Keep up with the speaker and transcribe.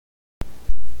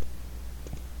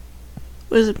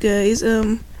What is up, guys?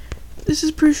 This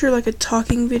is pretty sure like a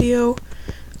talking video.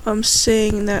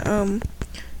 Saying that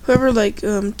whoever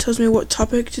tells me what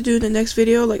topic to do in the next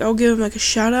video, like I'll give him like a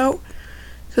shout out,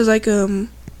 cause I'm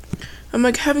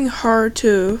like having hard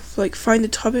to find the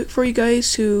topic for you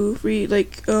guys to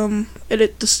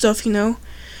edit the stuff,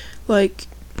 like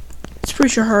it's pretty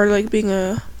sure hard like being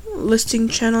a listing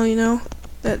channel,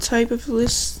 that type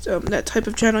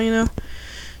of channel,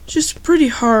 it's just pretty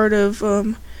hard of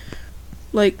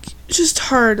it's just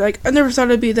hard. Like I never thought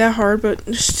it'd be that hard, but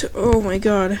just oh my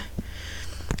god.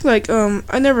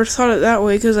 I never thought it that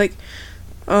way, cause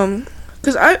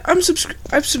I've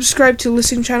subscribed to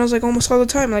listening channels like almost all the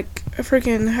time. Like I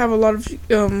freaking have a lot of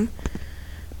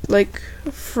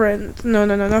friends. No,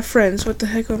 not friends. What the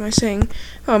heck am I saying?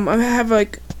 I have a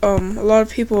lot of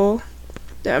people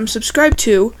that I'm subscribed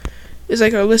to is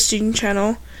like a listing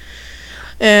channel,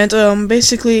 and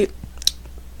basically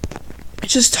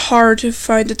it's just hard to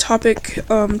find a topic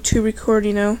to record,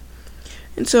 And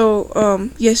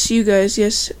so yes, you guys,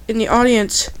 yes, in the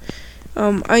audience,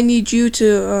 I need you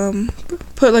to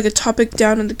put like a topic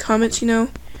down in the comments,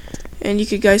 and you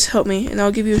could guys help me, and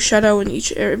I'll give you a shout out in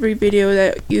every video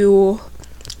that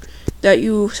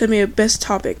you send me a best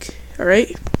topic. All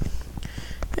right?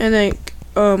 And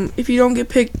if you don't get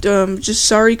picked, just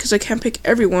sorry, because I can't pick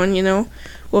everyone, Well,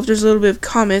 if there's a little bit of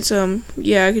comments,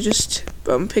 yeah, I could just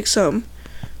pick some,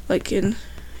 in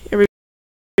every.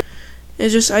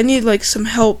 It's just I need some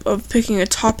help of picking a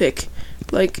topic.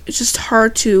 It's just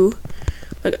hard to,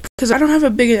 because I don't have a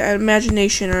big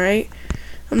imagination. All right,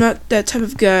 I'm not that type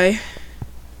of guy.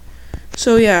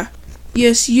 So yeah,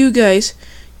 yes, you guys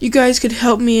could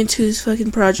help me into this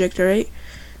fucking project. All right,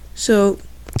 so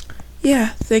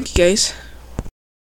yeah, thank you guys.